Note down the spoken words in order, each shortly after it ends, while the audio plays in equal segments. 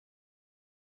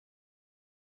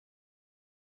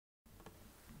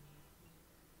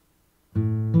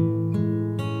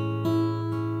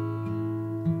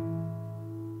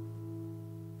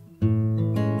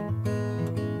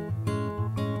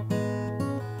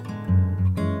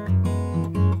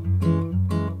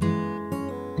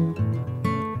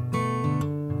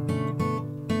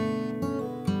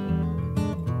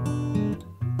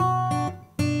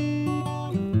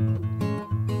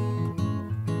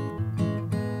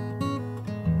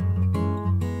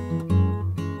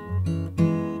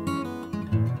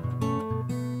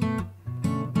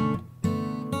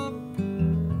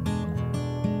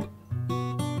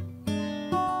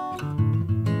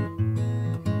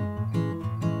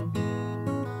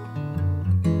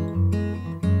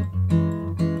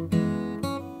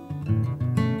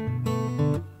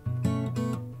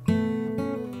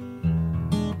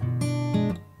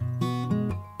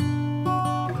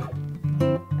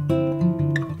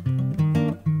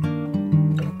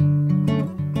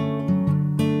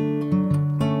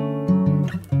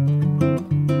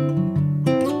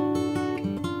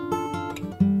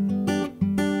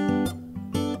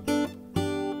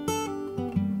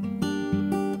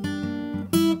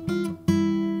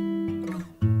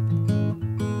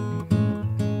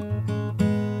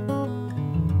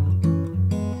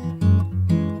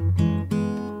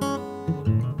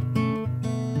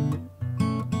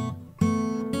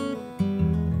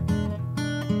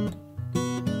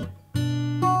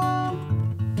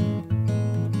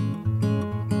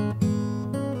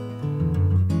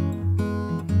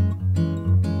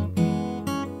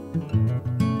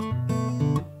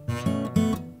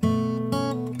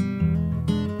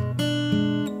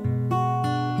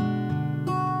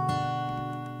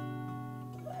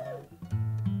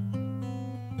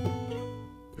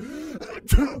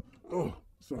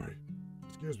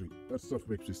that stuff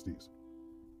makes me sneeze.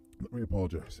 Let me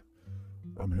apologize.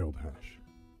 I'm Harold Hash.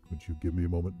 Would you give me a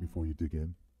moment before you dig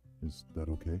in? Is that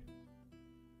okay?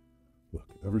 Look,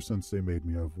 ever since they made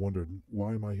me, I've wondered,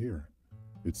 why am I here?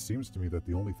 It seems to me that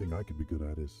the only thing I could be good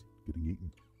at is getting eaten.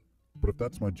 But if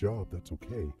that's my job, that's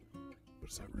okay.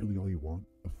 But is that really all you want?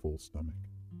 A full stomach?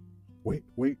 Wait,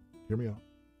 hear me out.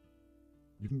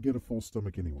 You can get a full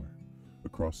stomach anywhere.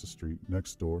 Across the street,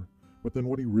 next door. But then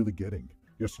what are you really getting?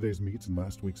 Yesterday's meats and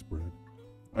last week's bread?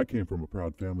 I came from a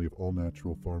proud family of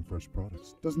all-natural, farm-fresh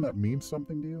products. Doesn't that mean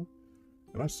something to you?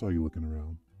 And I saw you looking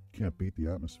around. Can't beat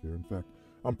the atmosphere. In fact,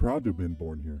 I'm proud to have been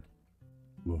born here.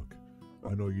 Look,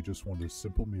 I know you just want a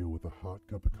simple meal with a hot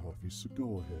cup of coffee, so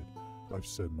go ahead. I've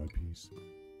said my piece.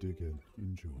 Dig in.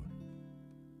 Enjoy.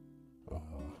 Ah,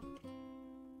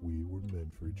 we were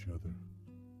meant for each other.